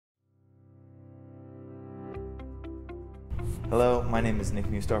Hello, my name is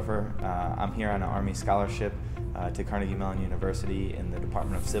Nussdorfer. I'm here on an Army scholarship to Carnegie Mellon University in the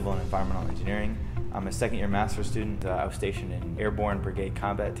Department of Civil and Environmental Engineering. I'm a second-year master's student. I was stationed in Airborne Brigade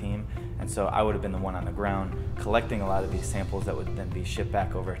Combat Team, and so I would have been the one on the ground collecting a lot of these samples that would then be shipped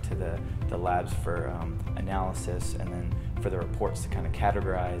back over to the labs for analysis, and then for the reports to kind of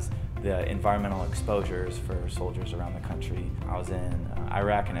categorize the environmental exposures for soldiers around the country. I was in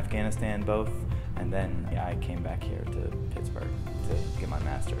Iraq and Afghanistan both, and then I came back here to Pittsburgh to get my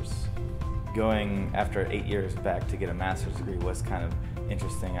master's. Going after 8 years back to get a master's degree was kind of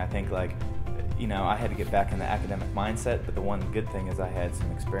interesting. I think I had to get back in the academic mindset, but the one good thing is I had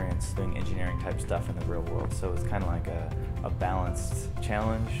some experience doing engineering type stuff in the real world, so it's kind of like a balanced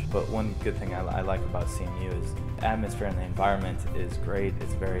challenge. But one good thing I like about CMU is the atmosphere and the environment is great.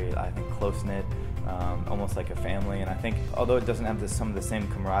 It's very, I think, close-knit, almost like a family. And I think, although it doesn't have some of the same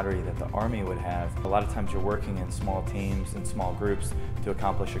camaraderie that the Army would have, a lot of times you're working in small teams and small groups to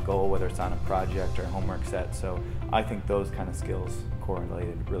accomplish a goal, whether it's on a project or a homework set. So I think those kind of skills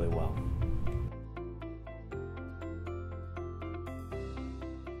correlated really well.